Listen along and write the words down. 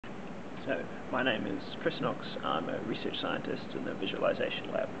So, my name is Chris Knox. I'm a research scientist in the visualization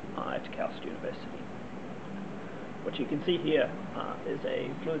lab at KAUST University. What you can see here is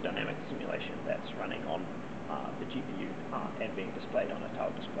a fluid dynamics simulation that's running on the GPU and being displayed on a tile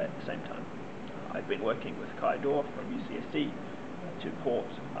display at the same time. I've been working with KAUST from UCSD to port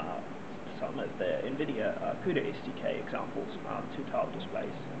some of the NVIDIA CUDA SDK examples to tile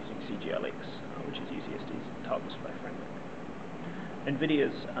displays using CGLX, which is UCSD's tile display framework.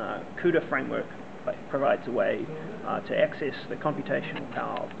 NVIDIA's CUDA framework provides a way to access the computational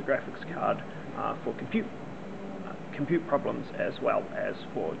power of the graphics card for compute problems as well as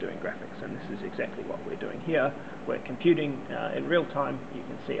for doing graphics, and this is exactly what we're doing here. We're computing in real time. You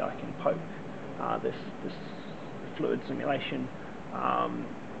can see I can poke this fluid simulation.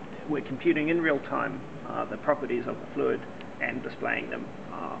 We're computing in real time the properties of the fluid and displaying them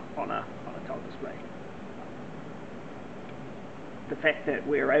on a tile display. The fact that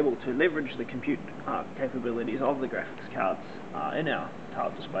we're able to leverage the compute capabilities of the graphics cards in our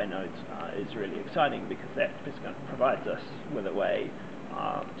tile display nodes is really exciting, because that is going to provide us with a way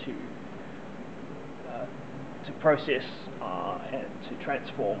to process and to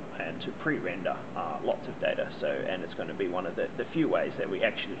transform and to pre-render lots of data. And it's going to be one of the few ways that we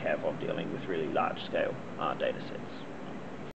actually have of dealing with really large-scale data sets.